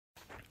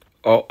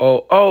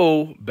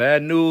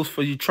Bad news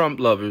for you Trump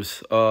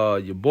lovers.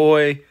 Your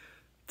boy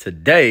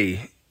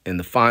today in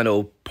the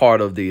final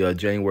part of the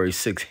January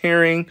 6th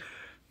hearing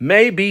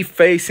may be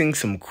facing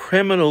some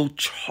criminal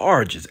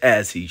charges,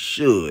 as he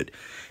should,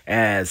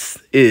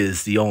 as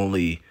is the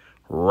only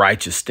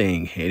righteous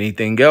thing.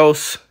 Anything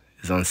else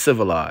is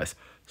uncivilized.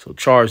 So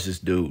charge this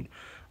dude.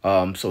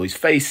 So he's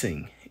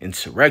facing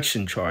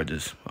insurrection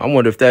charges. I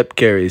wonder if that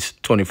carries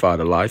 25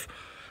 to life.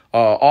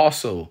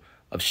 Also,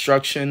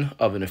 obstruction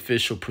of an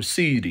official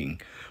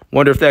proceeding.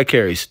 Wonder if that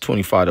carries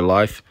 25 to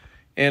life.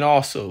 And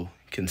also,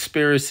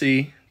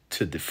 conspiracy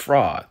to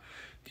defraud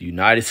the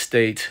United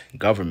States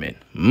government.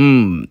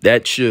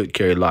 That should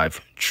carry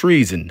life.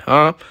 Treason,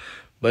 huh?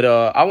 But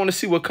I want to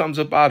see what comes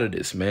up out of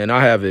this, man.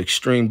 I have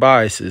extreme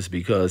biases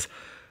because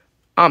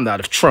I'm not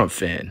a Trump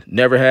fan.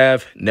 Never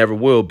have, never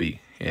will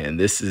be. And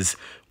this is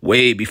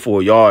way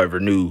before y'all ever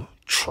knew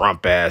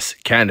Trump-ass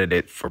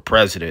candidate for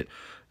president.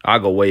 I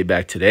go way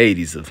back to the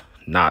 80s of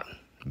not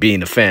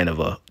being a fan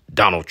of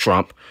Donald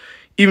Trump,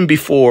 even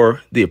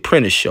before The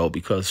Apprentice show,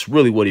 because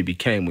really what he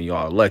became when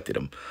y'all elected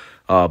him.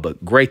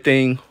 But great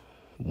thing,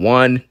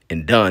 one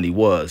and done he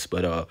was.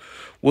 But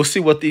we'll see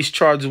what these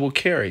charges will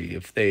carry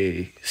if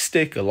they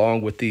stick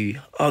along with the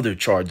other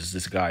charges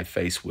this guy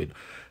faced with.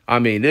 I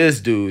mean, this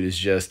dude is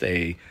just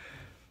a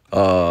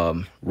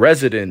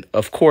resident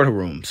of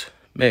courtrooms,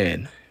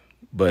 man.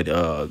 But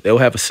they'll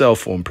have a cell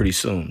for him pretty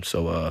soon.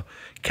 So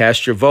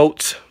cast your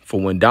votes for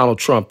when Donald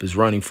Trump is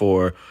running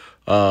for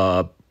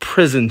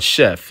prison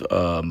chef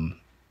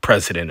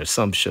president or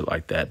some shit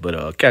like that.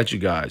 But catch you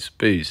guys.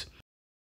 Peace.